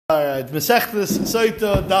Alright, Mesechtes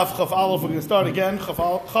Sotah Daf Chaf Aleph. We're going to start again. Chaf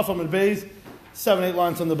Amud Beis, 7-8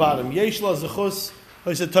 lines on the bottom. Yeshla Zechus.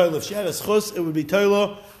 I said Toila. If she had a schus, it would be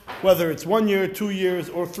Toila, whether it's 1 year, 2 years,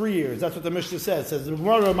 or 3 years. That's what the Mishnah says. It says the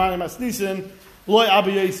Gemara Mani Masnisin V'loy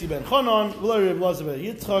Abi Yosi ben Chanan V'loy Reb Elazar ben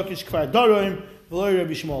Yitzchak Ish Kfar Daroim V'loy Reb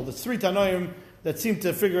Yishmael. There's 3 Tanoim that seem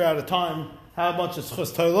to figure out a time how much is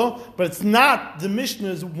schus Toila, but it's not the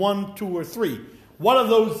Mishnah's 1, 2, or 3. One of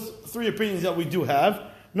those 3 opinions that we do have.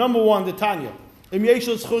 Number 1, the Tanya. If she has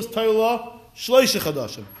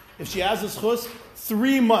a schus,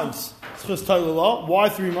 3 months schus Toila. Why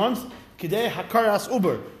 3 months? Kidei hakaras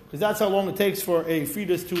uber, because that's how long it takes for a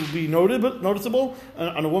fetus to be noticeable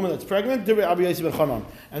on a woman that's pregnant.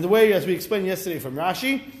 And the way, as we explained yesterday from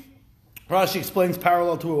Rashi explains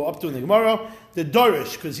parallel to what we're up to in the Gemara, the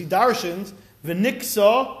Dorish, because he darshans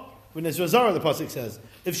v'niksa v'nizrazara, the pasuk says.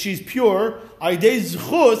 If she's pure, aydei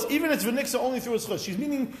zchus, even if it's v'niksa only through a zchus, she's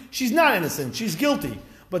meaning she's not innocent, she's guilty.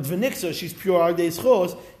 But v'niksa, she's pure, aydei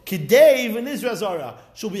zchus, kidei v'nizrazara,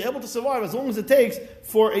 she'll be able to survive as long as it takes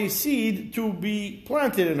for a seed to be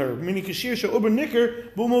planted in her. Meaning kashir she'uber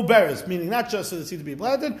nikr bumu beres, meaning not just for the seed to be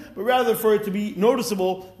planted, but rather for it to be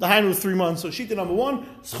noticeable. The hind was 3 months. So shita number 1,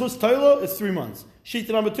 zchus toila is 3 months.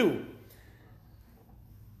 Shita number 2,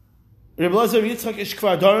 Reb Elazar Yitzchak ish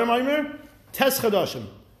kfar darim aimer, Tes Chadashim,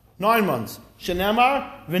 9 months.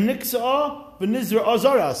 Shenamar v'niksa v'nizra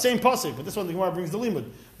azara. Same pasuk, but this one the Gemara brings the limud.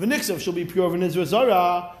 V'niksa, if she'll be pure v'nizra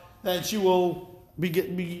azara, then she will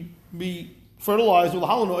be fertilized with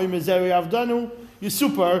halano imezeri avdanu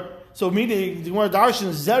yisupar. So meaning the Gemara darshan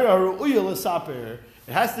zera ru'uya l'saper.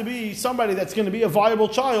 It has to be somebody that's going to be a viable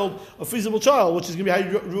child, a feasible child, which is going to be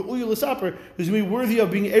ru'uya l'saper, who's going to be worthy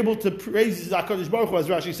of being able to praise HaKadosh Baruch Hu, as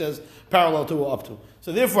Rashi says, parallel to what we're up to.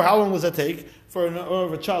 So therefore, how long does that take for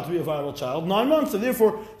a child to be a viable child? 9 months. So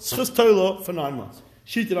therefore, schus toila for 9 months.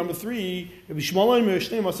 Shita number 3,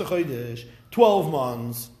 12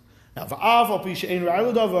 months. Now, for Av, he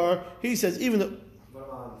says even though what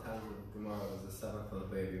about the time of Gemara was the 7th of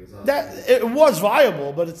the baby? That it was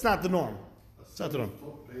viable, but it's not the norm. It's not the norm.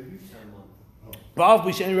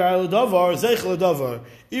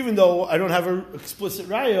 Even though I don't have an explicit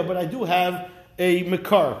raya, but I do have a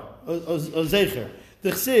mekar, a zecher.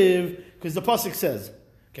 The chsiv, because the pasuk says,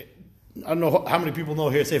 okay, I don't know how many people know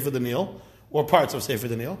here Sefer Daniel, or parts of Sefer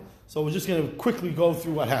Daniel, so we're just going to quickly go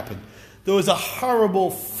through what happened. There was a horrible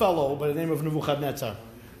fellow by the name of Nebuchadnezzar,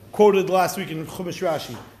 quoted last week in Chumash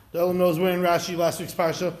Rashi. The Elam knows where in Rashi, last week's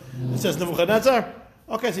parsha, it says Nebuchadnezzar.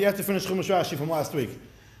 Okay, so you have to finish Chumash Rashi from last week.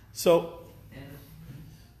 So,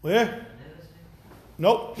 where?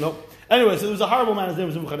 Nope. Anyway, so there was a horrible man, his name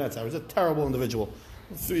was Nebuchadnezzar. He was a terrible individual.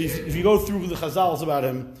 If you go through the Chazals about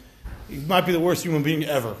him, he might be the worst human being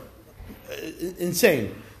ever.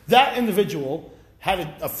 Insane. That individual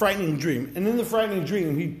had a frightening dream. And in the frightening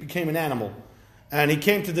dream, he became an animal. And he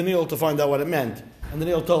came to Daniel to find out what it meant. And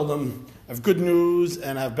Daniel told him, I have good news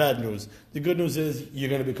and I have bad news. The good news is you're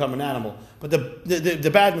going to become an animal. But the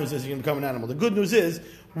bad news is you're going to become an animal. The good news is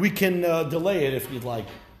we can delay it if you'd like.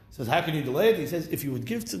 He says, how can you delay it? He says, if you would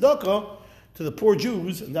give tzedakah to the poor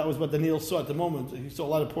Jews, and that was what Daniel saw at the moment. He saw a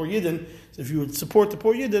lot of poor Yidden. So if you would support the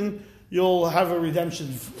poor Yidden, you'll have a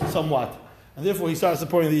redemption somewhat. And therefore he started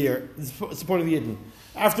supporting the Yidden.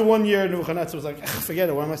 After 1 year, Nebuchadnezzar was like, forget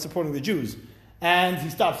it, why am I supporting the Jews? And he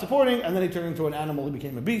stopped supporting, and then he turned into an animal. He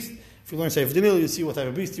became a beast. If you learn Sefer Daniel, you see what type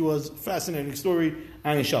of beast he was. Fascinating story.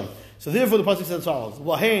 And Yisham. So therefore the pasuk says as follows: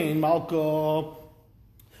 Lahain Malka.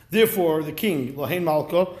 Therefore the king, Lahain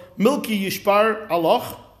Malka, Milki Yishpar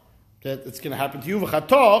Aloch. That it's going to happen to you.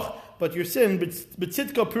 V'chatoch, but your sin,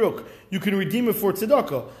 b'tzitka peruk, you can redeem it for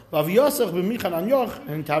tzedakah. V'aviyasach b'michan anyoch,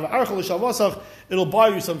 and to have archel l'shavasach, it'll buy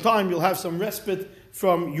you some time. You'll have some respite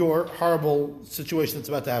from your horrible situation that's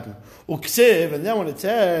about to happen. Uksiv, and then when it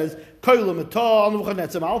says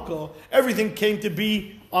everything came to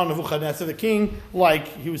be on Nebuchadnezzar the king, like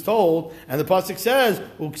he was told, and the pasuk says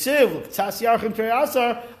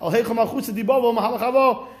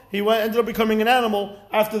he ended up becoming an animal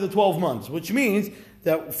after the 12 months, which means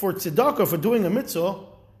that for tzedakah, for doing a mitzvah,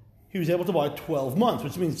 he was able to buy 12 months,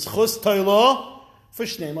 which means schus toila for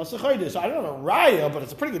shnei masachaydes. So I don't have a raya, but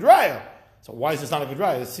it's a pretty good raya. So why is this not a good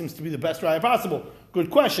raya? This seems to be the best raya possible. Good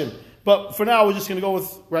question. But for now, we're just going to go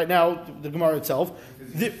with, right now, the Gemara itself.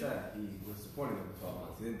 Because he said he was supporting him for 12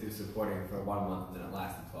 months. He didn't do supporting him for 1 month and then it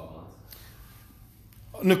lasted 12 months.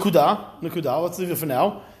 Nakuda. Let's leave it for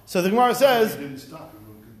now. So the Gemara says... He didn't stop.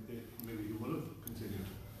 Maybe he would have continued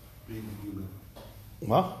being human.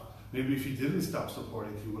 What? Maybe if he didn't stop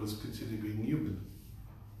supporting, he would have continued being human.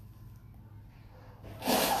 I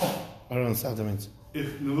don't understand what that means.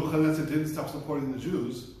 If Nebuchadnezzar didn't stop supporting the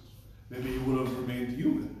Jews, maybe he would have remained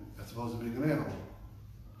human as opposed to being an animal.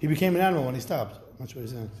 He became an animal when he stopped. That's what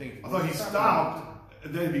he's saying. I thought he stopped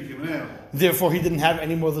and then he became an animal. Therefore, he didn't have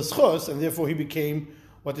any more of the schus, and therefore he became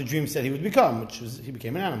what the dream said he would become, which was he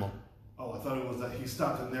became an animal. Oh, I thought it was that he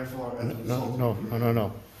stopped and therefore as a No, result.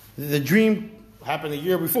 no. The dream happened a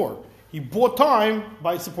year before. He bought time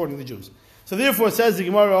by supporting the Jews. So therefore, it says the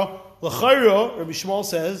Gemara, L'chayro, Rabbi Shmuel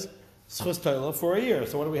says, schus toila for a year.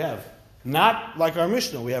 So what do we have? Not like our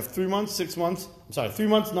Mishnah. We have 3 months, 6 months, 3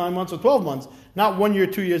 months, 9 months, or 12 months. Not 1 year,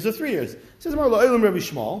 2 years, or 3 years. It says, La'olam Rabbi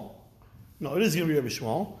Shmuel. No, it is going to be Rabbi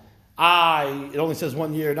Shmuel. It only says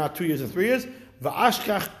 1 year, not 2 years and 3 years.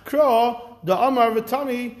 Va'ashkach kra, da'amar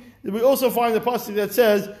v'tani. We also find the pasuk that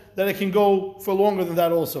says that it can go for longer than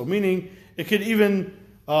that also. Meaning, it could even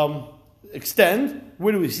extend.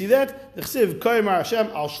 Where do we see that?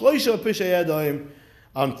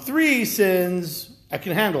 On 3 sins I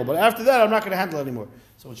can handle, but after that I'm not going to handle anymore.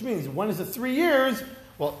 So which means, when is it 3 years?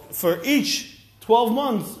 Well, for each 12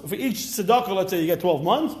 months, for each tzedakah, let's say you get 12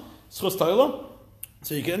 months, schus toila.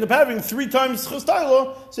 So you can end up having 3 times schus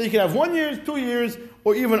toila, so you can have 1 year, 2 years,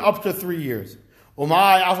 or even up to 3 years.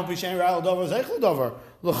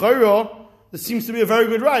 This seems to be a very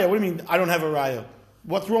good raya. What do you mean, I don't have a raya?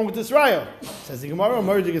 What's wrong with this raya? Says the Gemara, a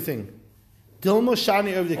murdig thing. Dilma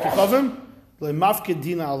shani of the kichavim, le'mafke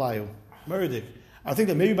dina alayu. Murdig. I think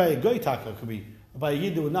that maybe by a goy taka could be. By a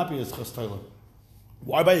yid there would not be a schus toila.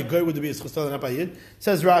 Why by a goy would there be a schus toila, not by a yid?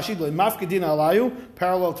 Says Rashi, le'mafke dina alayu,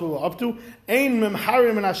 parallel to up to, ein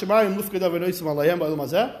memharim and hashemayim lufkedav enoisim alayim ba'ilum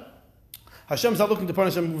hazeh. Hashem's not looking to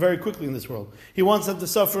punish them very quickly in this world. He wants them to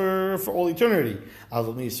suffer for all eternity.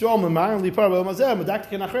 But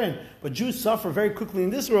Jews suffer very quickly in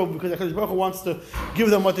this world because HaKadosh Baruch Hu wants to give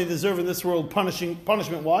them what they deserve in this world,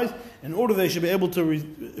 punishment-wise, in order they should be able to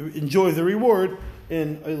enjoy the reward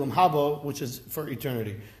in Olam Haba, which is for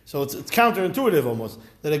eternity. So it's counterintuitive almost,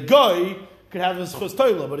 that a guy could have his chus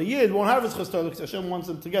toila, but a yid won't have his chus toila because Hashem wants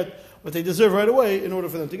them to get what they deserve right away in order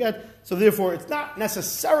for them to get. So therefore, it's not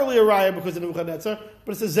necessarily a raya because of Nebuchadnezzar,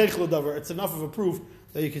 but it's a zeichel davar. It's enough of a proof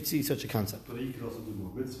that you could see such a concept. But you could also do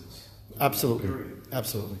more mitzvahs. Absolutely.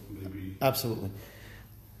 Maybe. Absolutely.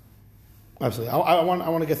 I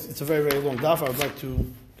want to get. It's a very, very long daf. I would like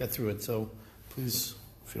to get through it. So please,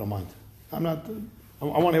 if you don't mind, I want to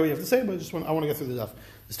hear what you have to say, but I want to get through the daf.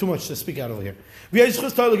 There's too much to speak out over here.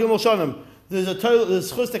 There's a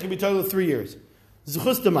schus that can be toilet 3 years.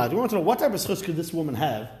 Zechus demad. We want to know what type of schus could this woman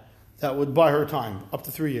have that would buy her time up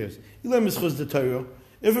to 3 years. If it means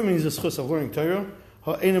the schus of learning Torah,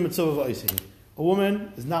 a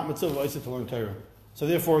woman is not mitzvah v'oiseh to learn Torah. So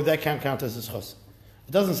therefore, that can't count as a schus.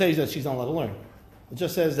 It doesn't say that she's not allowed to learn. It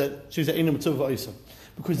just says that she's a mitzvah v'oiseh.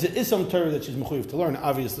 Because there is some Torah that she's mechuyev to learn,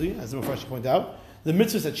 obviously, as the Mepharshim point out. The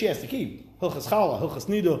mitzvahs that she has to keep, Hilchas Chala, Hilchas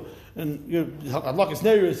Nida, and Hadlakas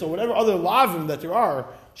Neiris, or whatever other lavim that there are,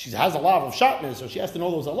 she has a lav of shatnez, so she has to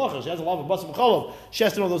know those halachas. She has a lav of basar b'chalav, she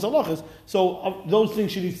has to know those halachas. So those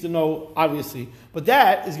things she needs to know, obviously. But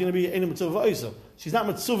that is going to be a mitzvah v'oiseh. She's not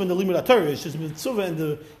mitzvah in the limud HaTorah, she's mitzvah in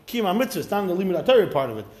the kiyum mitzvah, not in the limud HaTorah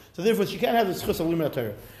part of it. So therefore, she can't have the schus of limud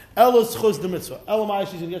HaTorah. Ela schus the mitzvah. Elamai,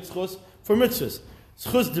 she's going to get schus for mitzvahs.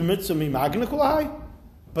 Schus the mitzvah mi magna kulahai.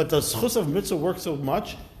 But does schus of mitzvah work so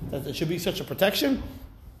much that it should be such a protection?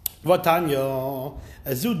 Vatanya,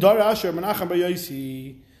 azu darasher menachem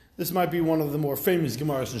b'yosi. This might be one of the more famous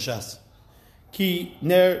gemaras in Shas. Ki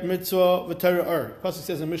ner mitzvah v'Torah Pasuk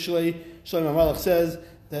says in Mishlei, Shlomo HaMelech says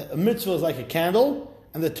that a mitzvah is like a candle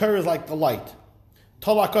and the Torah is like the light.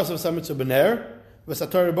 Talak kasav sa mitzvah b'ner v'sa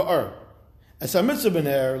Torah ba'or. As a mitzvah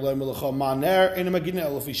b'ner lo melacha ma ner ena magina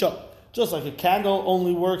elo fisha. Just like a candle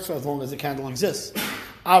only works for as long as the candle exists.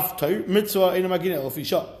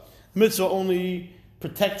 Mitzvah only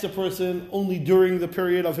protects a person only during the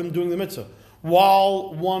period of him doing the mitzvah.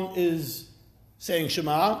 While one is saying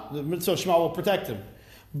Shema, the mitzvah Shema will protect him.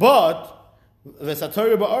 But the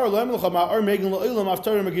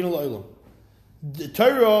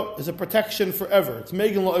Torah is a protection forever. It's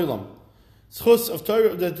Megan La'olam. Schus of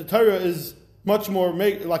Torah, the Torah is much more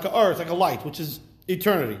like a earth, like a light, which is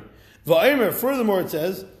eternity. Furthermore, it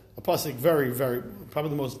says, a pasuk very, very, probably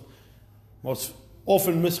the most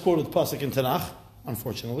often misquoted pasuk in Tanakh,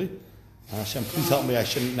 unfortunately. Hashem, please help me, I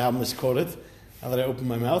shouldn't now misquote it, now that I open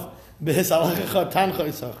my mouth. Etc.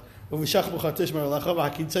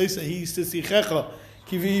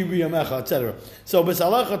 So,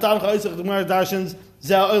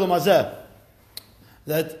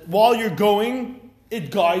 that while you're going, it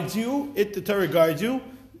guides you, the Torah guides you,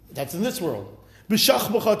 that's in this world.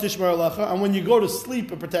 And when you go to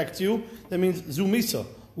sleep, it protects you. That means zumisa.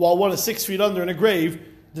 While one is 6 feet under in a grave,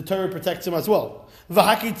 the Torah protects him as well.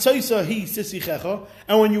 V'haki tzoisa hi sisichecha.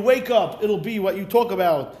 And when you wake up, it'll be what you talk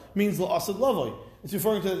about means l'asad lavoi. It's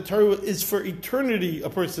referring to the Torah is for eternity a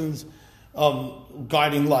person's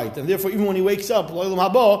guiding light. And therefore, even when he wakes up, l'olam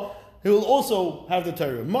haba, he will also have the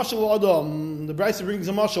Torah. Mashal adam, the Brisa brings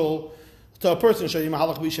a mashal to a person.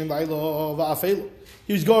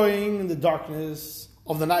 He was going in the darkness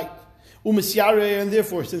of the night. And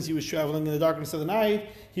therefore, since he was traveling in the darkness of the night,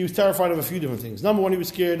 he was terrified of a few different things. Number one, he was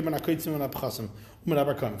scared.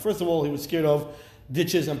 First of all, he was scared of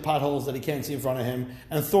ditches and potholes that he can't see in front of him,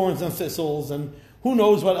 and thorns and thistles, and who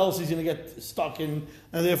knows what else he's going to get stuck in,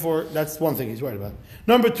 and therefore, that's one thing he's worried about.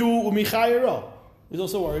 Number two, he's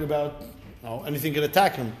also worried about anything could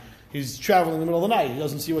attack him. He's traveling in the middle of the night. He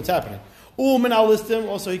doesn't see what's happening.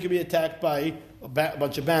 Also, he could be attacked by a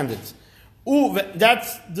bunch of bandits.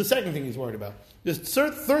 That's the second thing he's worried about. The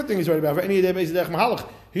third thing he's worried about,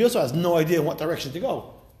 he also has no idea in what direction to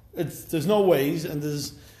go. There's no ways, and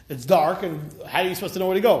it's dark, and how are you supposed to know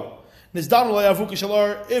where to go?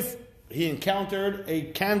 If he encountered a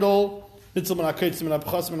candle,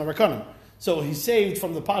 so he's saved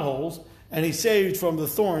from the potholes, and he's saved from the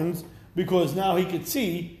thorns, because now he could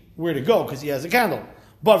see where to go, because he has a candle.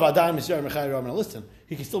 But listen,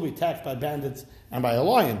 he can still be attacked by bandits and by a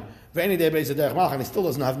lion. And he still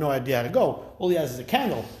doesn't have no idea how to go. All he has is a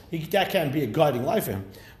candle. That can't be a guiding light for him.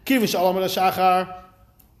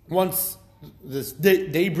 Once this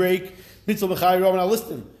daybreak, now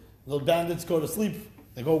listen, the bandits go to sleep.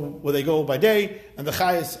 They go by day, and the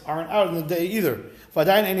chayas aren't out in the day either. But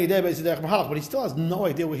he still has no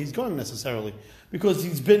idea where he's going necessarily, because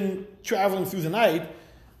he's been traveling through the night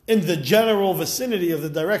in the general vicinity of the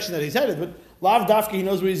direction that he's headed, but lav dafka, he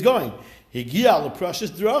knows where he's going.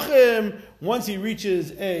 Once he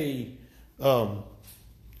reaches a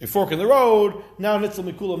fork in the road, now nitzal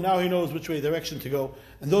mikulam, now he knows which way direction to go.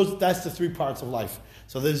 And that's the three parts of life.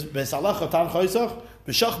 So there's besalacha tam chaysach,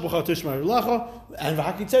 b'shach b'cha tushma ulacha, and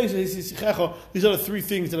v'haki tzeicha. These are the three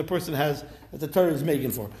things that a person has that the Torah is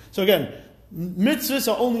making for. So again,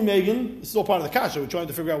 mitzvahs are only megan. This is all part of the kasha. We're trying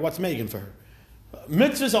to figure out what's megan for her.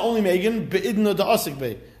 Mitzvahs are only megan be'idna da'asik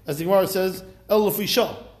be, as the Gemara says, el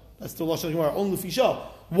lefisha. That's the lashon of the Gemara. Only lefisha.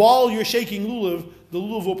 While you're shaking lulav, the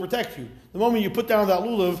lulav will protect you. The moment you put down that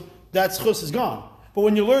lulav, that schus is gone. But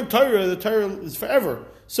when you learn Torah, the Torah is forever.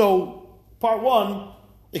 So part one,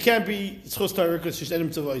 it can't be schus Torah because she's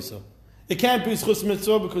edim tzavaisa. It can't be schus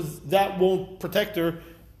mitzvah because that won't protect her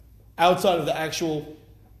outside of the actual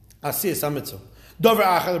asiyas mitzvah. Davar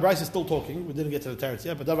acha, the Bryce is still talking. We didn't get to the teretz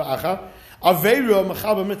yet, but davar acha, aveira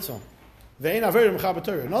mechaba mitzvah, ve'ein aveira mechaba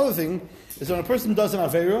Torah. Another thing is when a person does an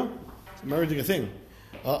aveira, it's a meriting thing.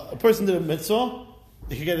 A person did a mitzvah,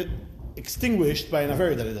 he can get it extinguished by an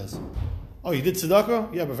aveira that he does. Oh, you did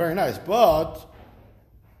tzedakah? Yeah, but very nice. But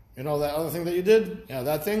you know that other thing that you did? Yeah,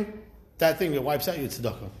 that thing that wipes out your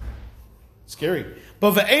tzedakah. Scary.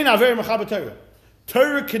 But ve'ein aveira mechaba Torah.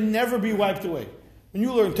 Torah can never be wiped away. When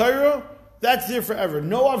you learn Torah, that's there forever.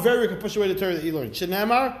 No avera can push away the Torah that you learned.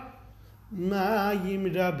 Shenamar,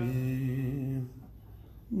 ma'yim rabim.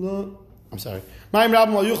 I'm sorry. Ma'yim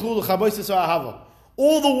rabim lo yuchlu l'chaboises ha'ahava.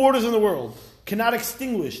 All the waters in the world cannot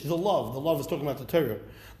extinguish the love. The love is talking about the Torah.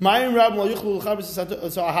 Ma'yim rabim lo yuchlu l'chaboises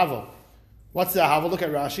ha'ahava. What's the ahava? Look at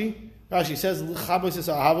Rashi. Rashi says l'chaboises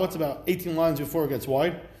ha'ahava. It's about 18 lines before it gets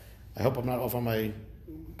wide. I hope I'm not off on my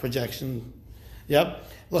projection. Yep.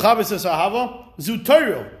 L'chaboises ha'ahava zu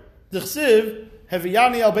Torah. The chsiv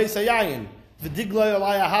heviyani al beis hayayin v'diglay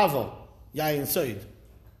alay ahava yayin soid,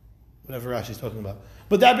 whatever Rashi is talking about.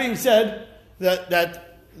 But that being said, that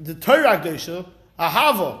the Torah Kedusha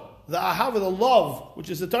ahava, the love, which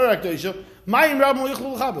is the Torah Kedusha, mayim rabim lo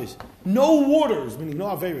yichlu l'chabos. No waters, meaning no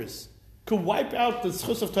averis, could wipe out the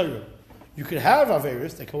schus of Torah. You could have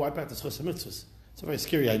averis that could wipe out the schus of mitzvahs. It's a very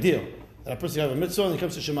scary idea that a person have a mitzvah and he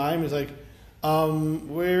comes to Shemayim, he's like,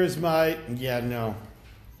 where's my? Yeah, no.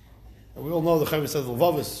 We all know the Chavis says the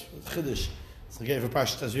Lavavis, Chiddush. It's like for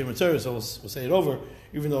Parshat Tazviyah Mitzvah, so we'll say it over,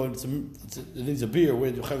 even though it needs a beer.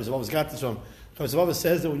 Where the Chavis Lavavis got this from? Chavis Lavavis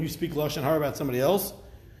says that when you speak Lashon Hara about somebody else,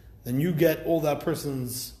 then you get all that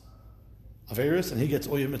person's Averis, and he gets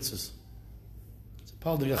all your mitzvahs. It's a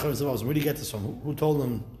Chavis Lavavis. Where do you get this from? Who told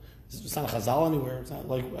him? It's not a Chazal anywhere. It's not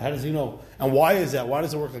like, how does he know? And why is that? Why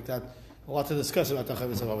does it work like that? A lot to discuss about the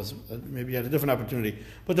Chavis Lavavis. Maybe you had a different opportunity.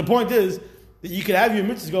 But the point is, you can have your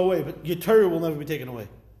mitzvahs go away, but your Torah will never be taken away.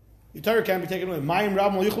 Your Torah can't be taken away. Mayim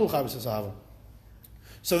rabim lo yichlu l'chabos ha'ahava.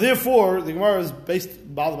 So therefore, the Gemara is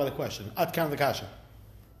bothered by the question. At kan the kasha.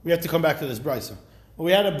 We have to come back to this brisa. Well,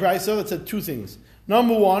 we had a brisa that said two things.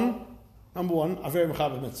 Number one, aver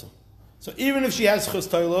mechaber mitzvah. So even if she has chus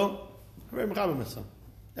Torah, aver mechaber mitzvah.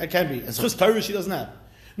 That can be. And Chus Torah she doesn't have.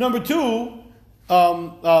 Number two,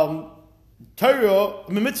 Torah,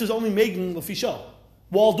 the mitzvah is only making l'fisha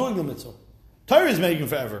while doing the mitzvah. Torah is making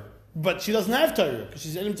forever, but she doesn't have Torah because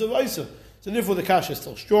she's in mitzvah Isa. So therefore the kasha is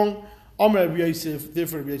still strong. Amr Rabbi Yosef,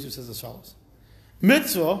 therefore Rabbi Yosef says as follows.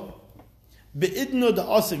 Mitzvah, be'idna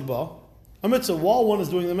da'asik ba, a mitzvah while one is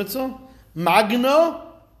doing the mitzvah, magna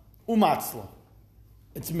umatzla.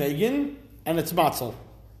 It's Megan and it's matzal.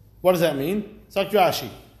 What does that mean? It's like Rashi.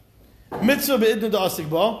 Mitzvah be'idna da'asik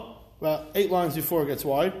ba, about 8 lines before it gets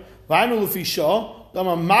wide. V'aynu l'fi shah,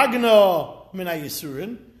 dama magna mina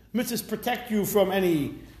yisurin. Mitzvahs protect you from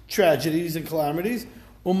any tragedies and calamities.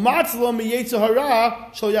 Umatzla miyetza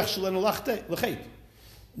hara shal yachshalenu l'chet.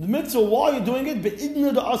 The mitzvah, while you're doing it,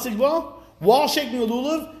 be'idna da'asik ba, while shaking the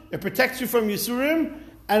lulav, it protects you from yisurim,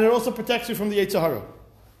 and it also protects you from the yetzer hara.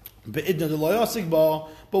 Be'idna da'asik ba,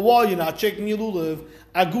 but while you're not shaking your lulav,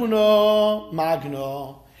 aguna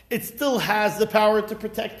magna, it still has the power to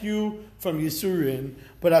protect you from Yisurin,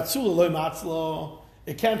 but Atzula loy matzla,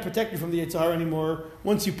 it can't protect you from the Yetzer Hara anymore.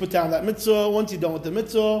 Once you put down that mitzvah, once you're done with the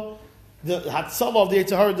mitzvah, the Hatzala of the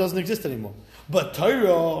Yetzer Hara doesn't exist anymore. But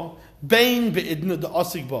Torah, bein be'idna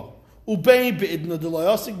da'asik ba, ubein be'idna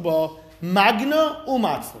da'asik ba, magna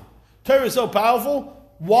u'matzla. Torah is so powerful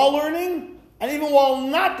while learning, and even while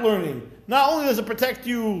not learning. Not only does it protect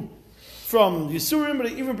you from Yisurim, but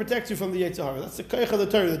it even protects you from the Yetzer Hara. That's the koyach of the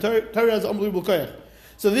Torah. The Torah has unbelievable koyach.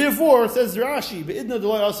 So therefore, says Rashi, be'idna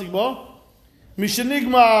d'loi asik ba,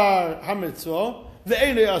 mishenigmar hamitzvah,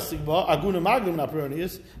 ve'enei asik ba, aguna maglim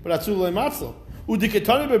naperonius, but atzul loy matzlo.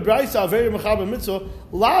 Udiketani be'braisa averi mechaber mitzvah,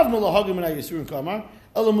 lav melahagim and Yisurim kamar,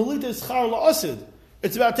 ela melita schar la'asid.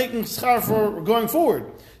 It's about taking schar for going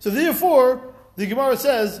forward. So therefore, the Gemara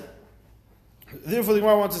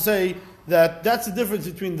wants to say, that's the difference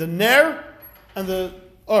between the ner and the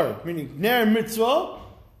meaning ner mitzvah.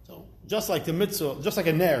 So just like the mitzvah, just like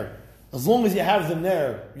a ner, as long as you have the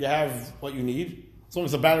ner, you have what you need. As long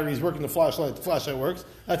as the battery is working, the flashlight works.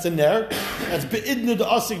 That's a ner. That's be'idna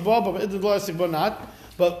da'asik ba, but be'idna da'asik ba not.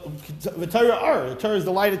 But the Torah is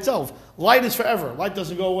the light itself. Light is forever. Light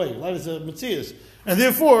doesn't go away. Light is a mitzias, and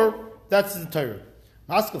therefore that's the Torah.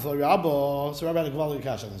 So Rabbi had a gvaldi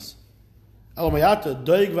kash on this. Elamayata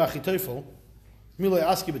doig v'achitoifel milay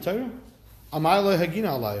aski b'Torah amalei hagina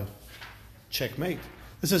alayu. Checkmate.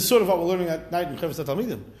 This is sort of what we're learning at night in Chovos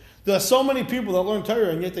HaTalmidim. There are so many people that learn Torah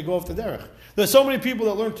and yet they go off the derech. There are so many people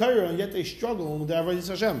that learn Torah and yet they struggle with the Avodas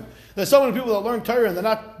Hashem. There are so many people that learn Torah and they're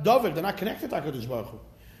not David, they're not connected to HaKadosh Baruch Hu.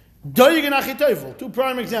 Doig and achitoifel, 2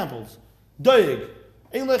 prime examples. Doig,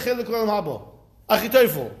 ein lechelik l'olam haba.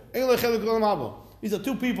 Achitoifel, ein lechelik l'olam haba. These are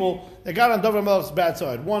 2 people that got on David HaMelech's bad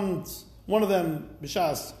side. One of them,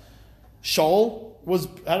 B'shas Shaul,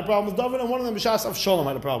 had a problem with David, and one of them, B'shas Avshalom,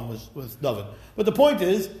 had a problem with David. But the point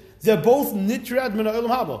is, they're both nitrad min ha'olam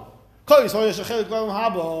haba.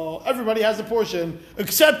 Everybody has a portion,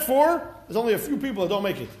 except for, there's only a few people that don't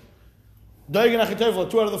make it. Doeg and Achitophel are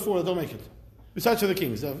 2 out of the 4 that don't make it. Besides for the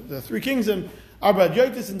kings. There are 3 kings, and Arba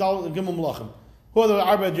Yotis and Dal and Gimel Malachim. Who are the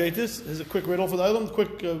Arba Yotis? Here's a quick riddle for the Olam,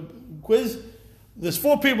 quick quiz. There's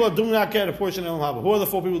 4 people that do not get a portion of Elam Haba. Who are the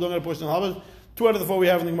 4 people who don't get a portion of Elam Haba? 2 out of the 4 we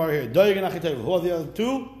have in the Gemara here. Doeg and Achitophel. Who are the other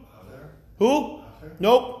 2? Who?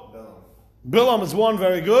 Nope. Bilam is 1,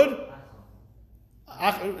 very good.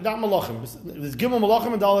 Not Malachim. There's Gimel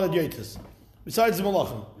Malachim and Dal Yotis. Besides the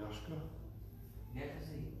Malachim.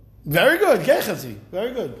 Very good. Gechazi.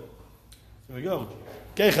 Very good. There we go.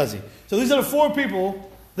 Gechazi. So these are the 4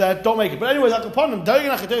 people that don't make it. But anyway, upon them, Doeg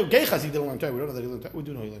and Achitophel, Gechazi didn't learn Torah. We don't know that he learned Torah. We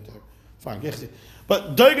do know he learned Torah. Fine,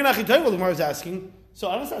 but Doeg and Achitophel, the Gemara is asking, so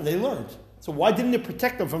I understand, they learned. So why didn't it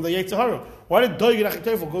protect them from the Yetzer Hara? Why did Doeg and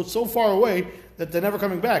Achitophel go so far away that they're never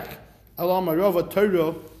coming back? Allah Rava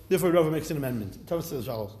Torah, therefore Rava makes an amendment. Rava says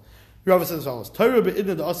as follows. Torah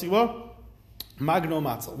be'idna da'asiwa, magno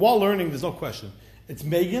matzah. While learning, there's no question. It's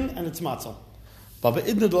Megan and it's matzah. But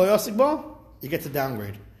be'idna da'asiwa, you get to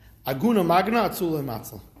downgrade. Aguna magna atzula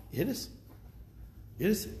matzah. You hear this?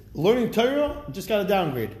 Is learning Torah just got a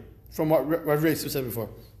downgrade from what Rabbi Yisroel said before.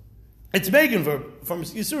 It's Megan from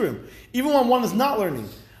Yisurim, even when one is not learning.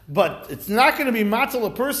 But it's not going to be matzal a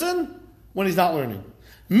person when he's not learning.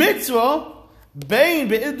 Mitzvah, bein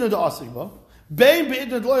be'idna da'asik ba, bein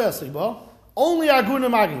be'idna d'lo yasik ba, only aguna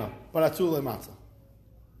magna, but atzul matzah.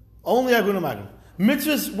 Only aguna magna.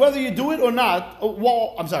 Mitzvahs, whether you do it or not,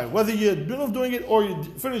 whether you're in the middle of doing it or you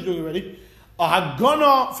finish doing it already, a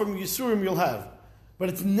hagana from Yisurim you'll have. But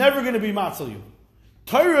it's never going to be matzal you.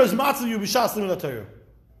 Torah is matzal you b'shas limud Torah.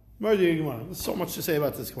 There's so much to say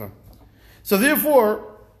about this Gemara. So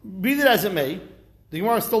therefore, be that as it may, the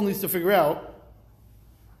Gemara still needs to figure out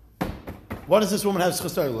What does this woman have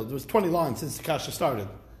schus Torah? There was 20 lines since the kasha started.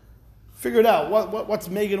 Figure it out. What's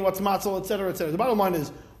Megan, what's Matzel, etc., etc. The bottom line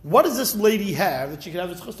is, what does this lady have that she can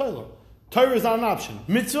have as schus Torah? Torah is not an option.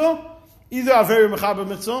 Mitzvah, either a very mechaber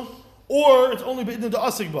mitzvah, or it's only bitten into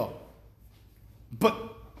asigba. But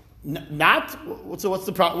not. What's the schus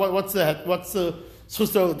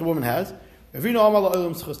Torah that the woman has? If you know Amal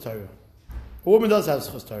Olam schus Torah, a woman does have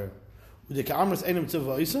schus Torah. You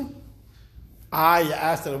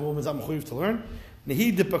asked that a woman's not mechuyev to learn.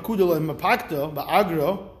 Nehid de pakudol and mapakto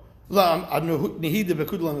ba'agro.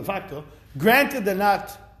 Granted, they're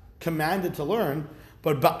not commanded to learn,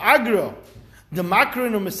 but ba'agro the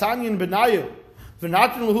makron or mesanyan benayo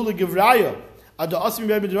v'natun l'hula givrayo ad asim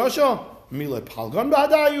be'midrasho mila palgon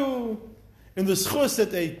ba'adayu. In the schus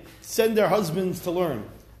that they send their husbands to learn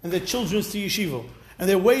and their children to yeshiva, and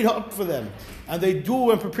they wait up for them, and they do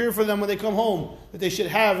and prepare for them when they come home, that they should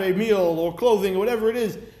have a meal or clothing or whatever it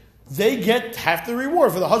is, they get half the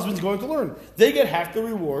reward for the husband's going to learn. They get half the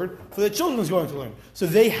reward for the children's going to learn. So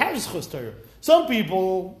they have schus Torah. Some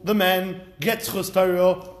people, the men, get schus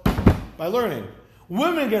Torah by learning.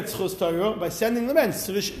 Women get schus Torah by sending the men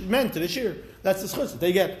to the shir. That's the schus that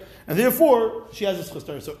they get. And therefore, she has a schus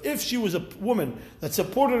Torah. So if she was a woman that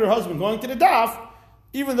supported her husband going to the daf,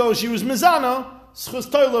 even though she was mizana,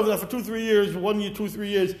 schus Torah that for 2-3 years, 1 year, 2-3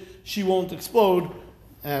 years, she won't explode.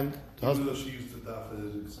 And the husband, even though she used the daf as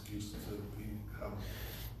an excuse to have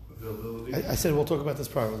availability. I said we'll talk about this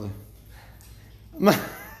privately. No,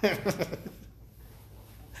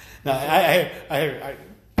 I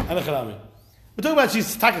we're talking about she's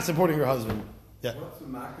supporting her husband. Yeah. What's the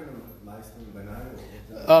market of Meisner Banana?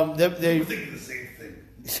 They think the same thing.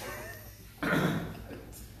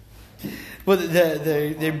 But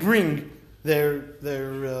they bring their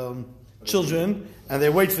children and they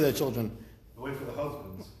wait for their children. They wait for the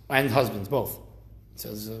husbands. And husbands, both. It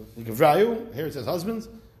says, Gavrayu, here it says husbands.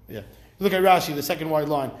 Yeah. Look at Rashi, the second wide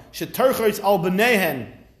line. Shetarchos al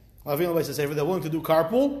b'nehen. They're willing to do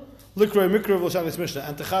carpool. Likroi mikro v'l'shanis mishnah.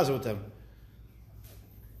 And techazu with them.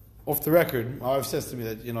 Off the record, my wife says to me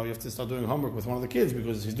that, you have to start doing homework with one of the kids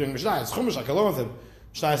because he's doing Mishnah. It's Chumash, I can learn with him.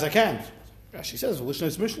 Mishnah, I can't. She says,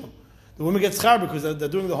 v'l'shanis mishnah. The women get schar because they're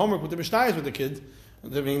doing the homework with the Mishnahs with the kids. I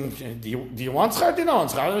mean, do you want schar? Do you not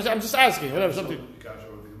want schar? I'm just asking. Whatever. Something.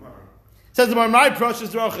 Says the my precious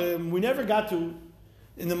drachim. We never got to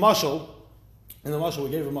in the mashal. In the mashal, we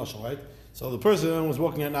gave a mashal, right? So the person was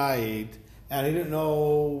walking at night and he didn't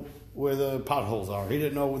know where the potholes are. He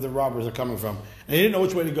didn't know where the robbers are coming from, and he didn't know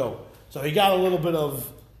which way to go. So he got a little bit of.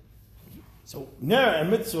 So ner and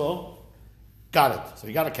mitzvah got it. So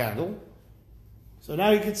he got a candle. So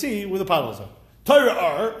now he could see where the potholes are. Torah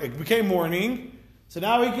are, it became morning, so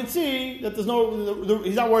now he can see that there's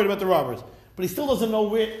he's not worried about the robbers. But he still doesn't know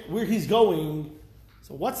where he's going.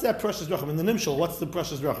 So what's that precious drachim? In the Nimshal, what's the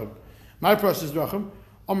precious drachim? My precious drachim,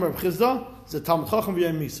 Amr Reb Chizda, is a Talmud Chacham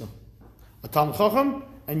v'Yom Misa. A Talmud Chacham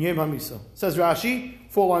and Yom HaMisa. Says Rashi,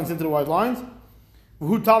 4 lines into the wide lines.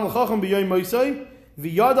 V'hu Talmud Chacham v'Yom Misai,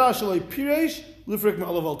 v'yada shalei piresh, lifrik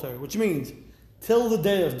me'alav al Torah. Which means, till the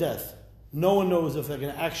day of death, no one knows if they're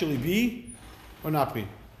going to actually be or not be.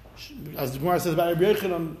 As the Gemara says about Rabbi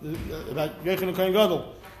Yochanan Kohen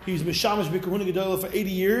Gadol, he was Mishamash B'Kahuna Gedolah for 80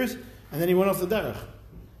 years, and then he went off the derech.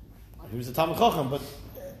 He was a Talmud Chacham, but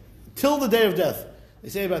till the day of death, they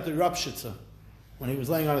say about the Rapshitza, when he was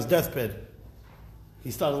laying on his deathbed,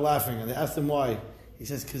 he started laughing, and they asked him why. He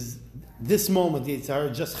says, because this moment, the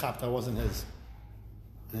Yitzhar just chapped, that wasn't his.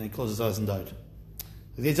 And then he closed his eyes and died.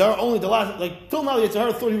 The Yitzhar only the last, till now the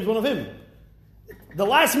Yitzhar thought he was one of him. The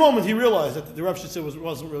last moment he realized that the Rav Shitza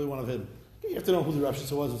wasn't really one of him. You have to know who the Rav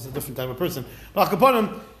Shitza was. It's a different type of person. But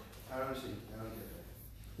Akapanim,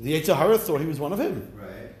 the Yitzhar thought he was one of him.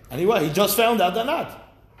 Right. And he just found out that not.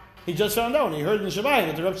 He just found out when he heard in the Shabbat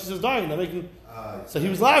that the Rav Shitza was dying. So he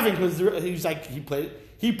was laughing because he was like, he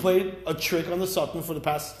played a trick on the Sotah for the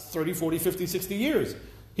past 30, 40, 50, 60 years.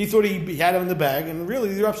 He thought he had him in the bag, and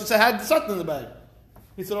really the Rav Shitza had the Sotah in the bag.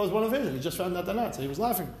 He thought I was one of his, and he just found out that not. So he was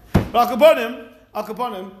laughing. But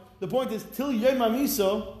Akapanim, the point is, till Yom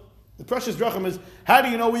HaMisa, the precious drachim is, how do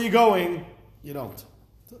you know where you're going? You don't.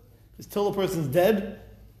 Because till the person's dead,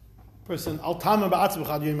 al-tamim ba'atzvach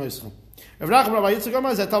ad Yom HaMisa. Rav Nachman Rabbi Yitzchak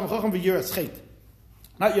Amar is a Talmud Chacham v'yiras chet.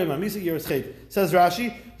 Not Yom HaMisa, yiras chet. Says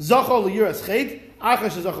Rashi, Zachol yiras chet,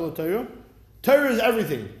 achash zachol Torah. Torah is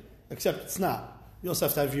everything, except it's not. You also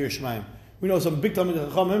have to have yiras Shemayim. We know some big Talmud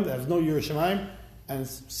Chachamim that have no yiras Shemayim, and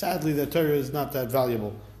sadly the Torah is not that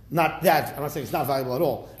valuable. Not that, I'm not saying it's not valuable at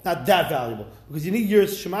all. Not that valuable. Because you need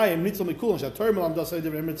yiras Shemayim, nitzal mikul, and Torah melam dasay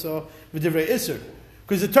divrei mitzvah v'divrei iser.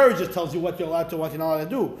 Because the Torah just tells you what you're allowed to, what you're not allowed to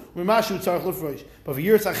do. But for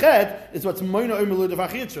Yiras Ached, it's what's Moina U'Melud of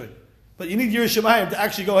Achitzrei. But you need Yiras Shemayim to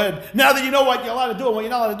actually go ahead, now that you know what you're allowed to do and what you're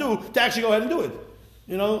not allowed to do, to actually go ahead and do it.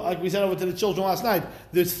 You know, like we said over to the children last night,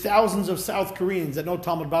 there's thousands of South Koreans that know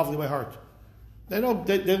Talmud Bavli by heart. They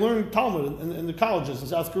learn Talmud in the colleges in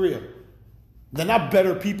South Korea. They're not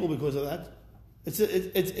better people because of that.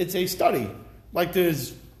 It's a study. Like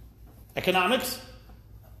there's economics,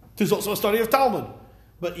 there's also a study of Talmud.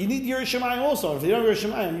 But you need Yiras Shemayim also. If you don't have Yiras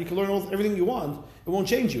Shemayim, you can learn everything you want. It won't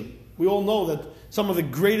change you. We all know that some of the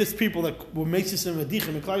greatest people that were Mesis and Medichim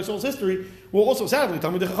in Klal Yisrael's history were also sadly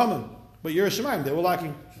Talmidei Chachamim. But Yiras Shemayim, they were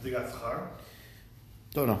lacking. So they got schar?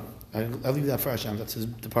 Don't know. I'll leave that for Hashem. That's his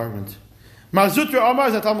department. Marzutra Amar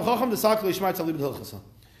is a Talmud Chacham, the Sakal Yishmai Tzalib Hilchasa.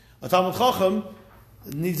 A Talmud Chacham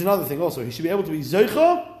needs another thing also. He should be able to be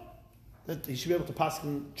Zeicha, that he should be able to pass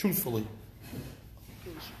him truthfully.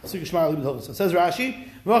 Says Rashi,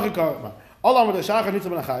 Allah with the Shachar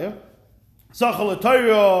Nitzel Menachaya, Zachal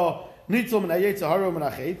Torah Nitzel Menayetza Haro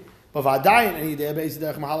Menachet, but Vadayin any day based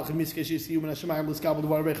derech Mahalach Miske Shisiu Menashemayim Liskabel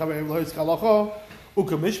Dvar Bechaver Lois Kalacha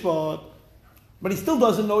Ukamishpat. But he still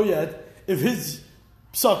doesn't know yet if his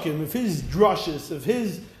psakim, if his drushes, if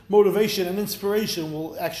his motivation and inspiration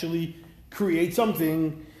will actually create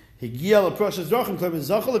something.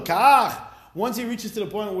 Once he reaches to the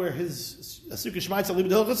point where his Asukah Shmaitza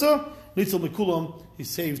Libid Hilchasa, Nitzel Mekulam, he's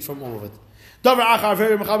saved from all of it. The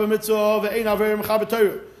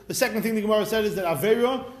second thing the Gemara said is that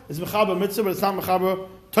Avera is Mechaber Mitzvah, but it's not Mechaber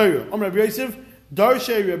Torah. Rabbi Yosef,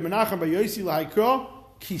 Darshay Reb Menachem Bar Yosi L'Haikra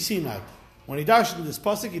Kisinai. When he dashed into this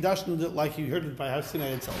pasuk, he dashed into it like he heard it by Har Sinai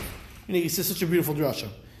itself. And he says such a beautiful drasha.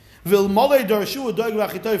 Vilmalei Darshu Doig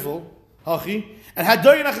V'Achitoifel Hachi, and had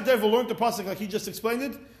Doig V'Achitoifel learned the pasuk like he just explained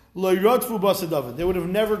it, Lo Yrodfu Basa David. They would have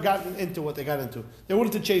never gotten into what they got into. They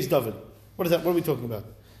wanted to chase David. What is that? What are we talking about?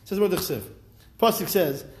 It says what the Chsiv. Pasuk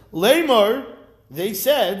says, Leimar, they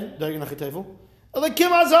said, Doig V'Achitoifel,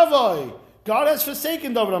 Elekim Azavai. God has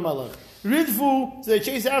forsaken David HaMelech. Ridfu, so they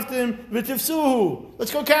chase after him. V'tifsuhu,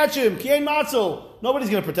 let's go catch him. Kiein Matzel, nobody's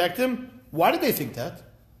going to protect him. Why did they think that?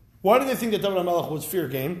 Why did they think that David HaMelech was fair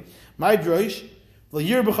game? My droish,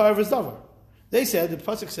 l'yir b'char evers davar. They said, the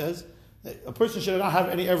pasuk says, that a person should not have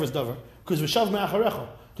any evers davar because v'shav me'acharecha.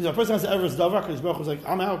 Because if a person has the evers davar, because Baruch was like,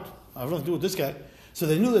 I'm out. I have nothing to do with this guy. So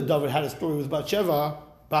they knew that David had a story with Bathsheba,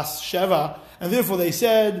 and therefore they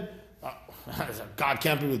said, God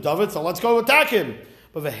can't be with David, so let's go attack him.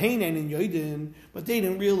 But they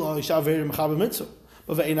didn't realize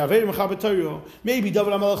maybe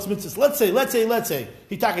David HaMelech's mitzvahs. Let's say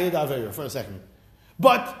he tackled Avera for a second.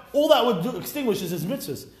 But all that would extinguish is his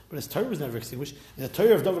mitzvahs. But his Torah was never extinguished. And the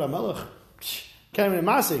Torah of David HaMelech can't even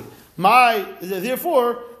masik.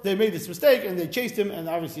 Therefore, they made this mistake and they chased him, and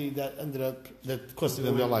obviously that ended up costing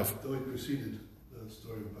them their life. The way preceded the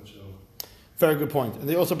story of Bathsheba. Very good point. And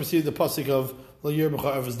they also preceded the pasuk of L'yir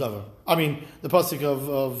b'char evers davar. I mean, the pasuk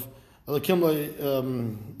of the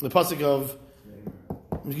pasuk of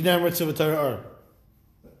G'nei Mitzvah v'Torah.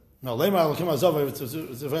 No, Leimar L'kim Azava, it's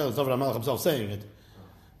David HaMelech himself saying it.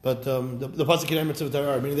 But the pasuk G'nei Mitzvah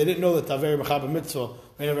v'Torah, meaning they didn't know that Taver Mechaber Mitzvah,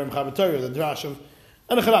 Mechaber Mechaber Torah, the drash of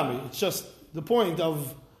and the Charami. It's just the point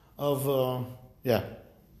of Amar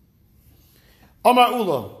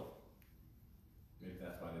Ula.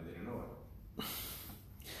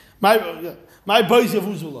 My boys of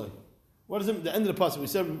Uzulai. What is it? The end of the pasuk.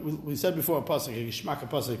 We said before a pasuk, a gishmak a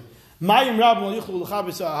pasuk. Mayim rabim lo yichlu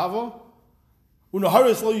l'chabis ha'ahava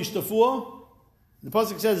u'naharis lo yishtafua. The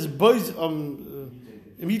pasuk says boys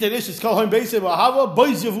imyitanish is called home base ha'ahava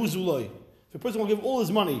boys of Uzulai. If a person will give all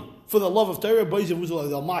his money for the love of Torah, boys of Uzulai,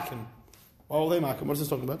 they'll mock him. Why will they mock him? What is this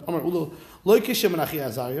talking about? Amar Ula lo kishim and achi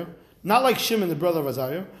Azariah. Not like Shimon, the brother of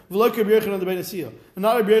Azariah, and not Rabbi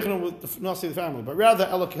Yochanan with the Nasi of the family, but rather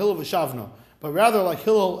Elok Hillel v'Shavna, but rather like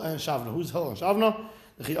Hillel and Shavna. Who's Hillel and Shavna?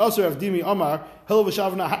 The also have Dimi Amar Hillel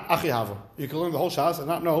v'Shavna Achihava. You can learn the whole Shas and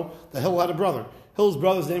not know that Hillel had a brother. Hillel's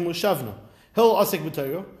brother's name was Shavna. Hillel Asik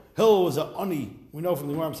b'Torah. Hillel was an ani. We know from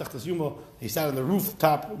the Gemara Masechtas Yuma. He sat on the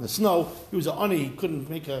rooftop in the snow. He was an ani. He couldn't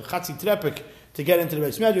make a chatzi trepik to get into the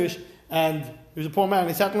Beis Medrash, and he was a poor man.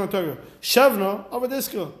 He sat on the Torah. Shavna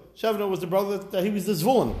Avadiska. Shavna was the brother that he was the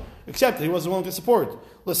Zvulun, except that he wasn't willing to support.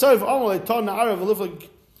 Eventually,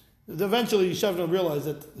 Shavna realized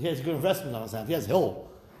that he has a good investment on his hand. He has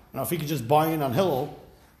Hillel. Now, if he could just buy in on Hillel,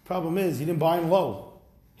 problem is he didn't buy in low.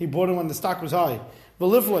 He bought him when the stock was high.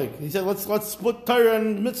 He said, let's split Torah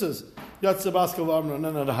and mitzvahs.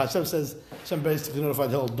 No. Hashem says, Hashem basically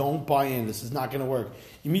notified Hill, don't buy in. This is not going to work.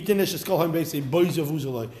 You meet the Nish, we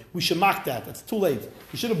should mock that. That's too late.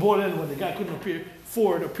 You should have bought in when the guy couldn't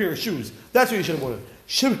afford a pair of shoes. That's what you should have bought in.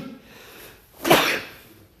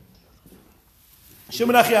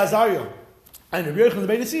 Shimon Achi Azariah and Rabbi Yochanan the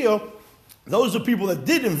Beit, those are people that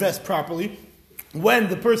did invest properly when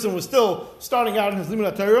the person was still starting out in his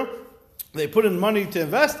Limud Torah. They put in money to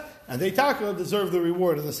invest, and they deserve the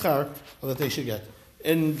reward of the schar that they should get.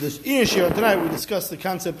 In this Ian Shir tonight, we discussed the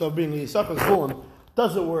concept of being Yisachar Zvulun.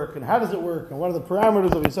 Does it work, and how does it work, and what are the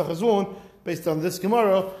parameters of Yisachar Zvulun based on this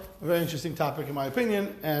Gemara? A very interesting topic, in my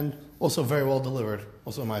opinion, and also very well delivered,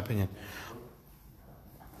 also in my opinion.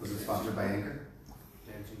 Was it sponsored by Anchor?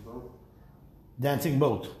 Dancing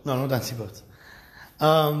boat. No dancing boat.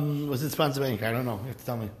 Was it sponsored by Anchor? I don't know. You have to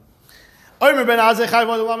tell me. A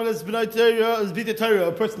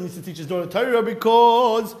person needs to teach his daughter Torah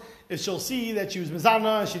because if she'll see that she was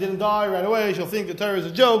mizana and she didn't die right away, she'll think the Torah is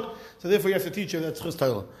a joke. So therefore, you have to teach her that's chus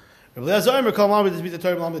Torah. Somebody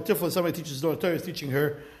teaches his daughter Torah is teaching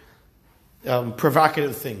her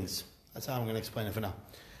provocative things. That's how I'm going to explain it for now.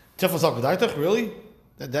 Tiflas al kedaitach, really?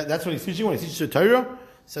 That's what he's teaching when he teaches her Torah.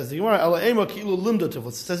 Says the Gemara,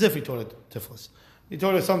 it's as if he taught it Tiflis. He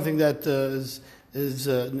taught her something that is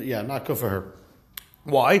not good for her.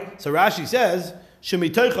 Why? So Rashi says,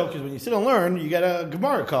 because when you sit and learn, you get a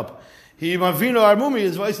Gemara cup. When you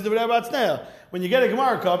get a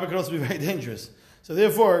Gemara cup, it can also be very dangerous. So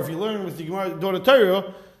therefore, if you learn with the Gemara daughter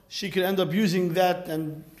Torah, she could end up using that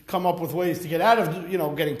and come up with ways to get out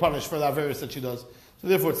of getting punished for that virus that she does. So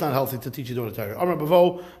therefore, it's not healthy to teach your daughter Torah. Amar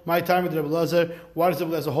Bavo, my time with Rebbe Elazar. Why does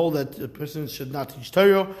Rebbe Elazar hold that a person should not teach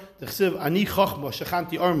Torah? The Chsiv Ani Chachma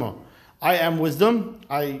Shechanti Arma. I am wisdom.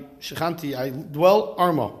 I dwell.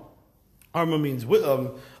 Arma. Arma means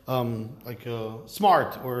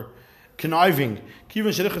smart or conniving. When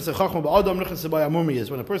a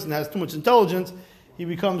person has too much intelligence, he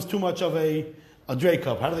becomes too much of a Dre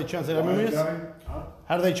cup. How do they translate Amumius?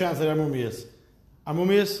 How do they translate Amumius?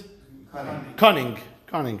 Amumius? Cunning.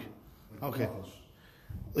 Okay.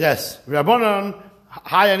 Yes. Rabbanan,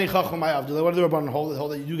 hi ani chacham Abdullah. What do the Rabbanan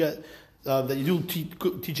hold that you do get that you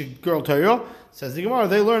do teach a girl Torah? Says the Gemara.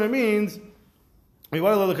 They learn it means. A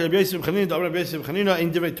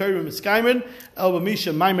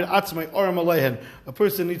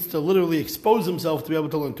person needs to literally expose himself to be able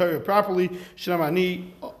to learn Torah properly. They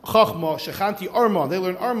learn arma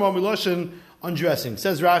miloshin undressing.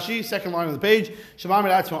 Says Rashi, second line on the page.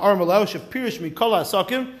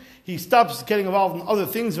 He stops getting involved in other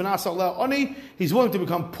things. He's willing to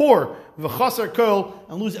become poor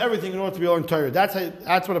and lose everything in order to be learned Torah.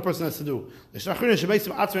 That's what a person has to do.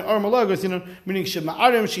 Meaning,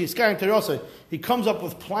 he comes up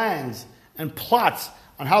with plans and plots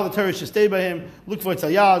on how the Torah should stay by him. Look for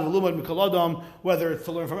tzayad, whether it's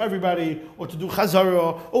to learn from everybody or to do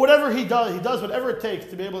chazara or whatever he does. He does whatever it takes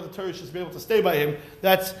to be able the Torah should be able to stay by him.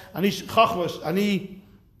 That's ani chachma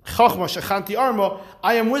shechanti arma.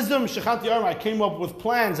 I am wisdom shechanti arma. I came up with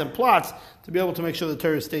plans and plots to be able to make sure the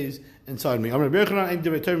Torah stays inside me. Also, the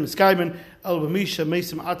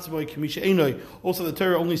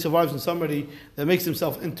Torah only survives in somebody that makes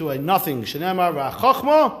himself into a nothing.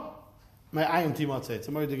 My ayin timatzeh.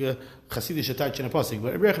 Somebody did a chassidish attach in a pasuk,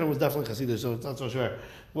 but Rabbi Yochanan was definitely chassidish, so it's not so sure.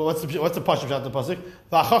 Well, what's the pasuk of the pasuk?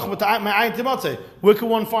 V'achachma my ayin timatzeh. Where can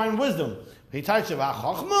one find wisdom? He touched it.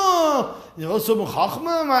 V'achachma. You also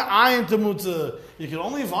chachma my ayin timatzeh. You can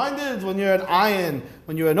only find it when you're an ayin,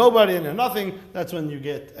 when you're a nobody and you're nothing. That's when you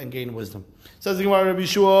get and gain wisdom. Says the Gemara, Rabbi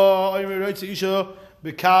Yisroel,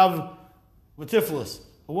 bekav v'tiflis.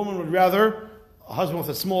 A woman would rather a husband with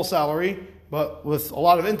a small salary, but with a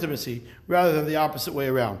lot of intimacy, rather than the opposite way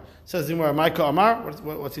around. Says the Gemara, Maika Amar,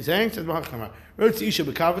 what's he saying? Says a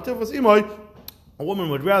woman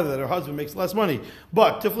would rather that her husband makes less money,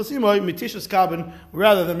 but tiflas imoy mitishas kabin,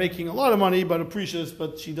 rather than making a lot of money but appreciates,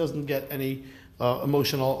 but she doesn't get any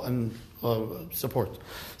emotional and support.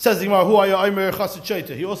 Says the Gemara, he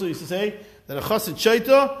also used to say that a chassid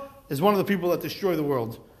shaita is one of the people that destroy the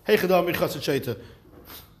world. Hey chadam chassid shaita.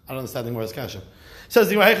 I don't understand the Gemara's kasha. Says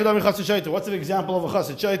the Gemara, what's an example of a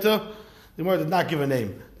chassid shaita? The Gemara did not give a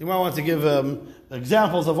name. The Gemara wants to give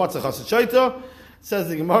examples of what's a chassid shaita. Says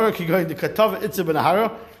the Gemara,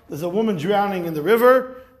 there's a woman drowning in the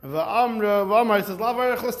river. He says,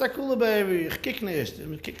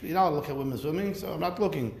 you're not look at women swimming, so I'm not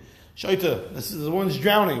looking. Shaita, this is the woman's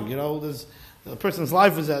drowning. There's the person's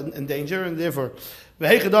life is in danger, and therefore,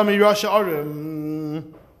 what's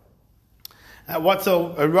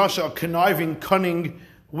a Russia, a conniving, cunning,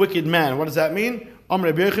 wicked man? What does that mean? Amr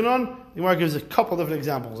Rabbi Yochanan, the Gemara gives a couple different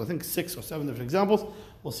examples. I think 6 or 7 different examples.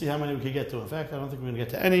 We'll see how many we can get to. In fact, I don't think we're going to get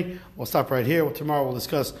to any. We'll stop right here. Tomorrow we'll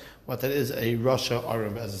discuss what that is, a Rasha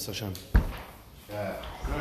Aram, as a Hashem.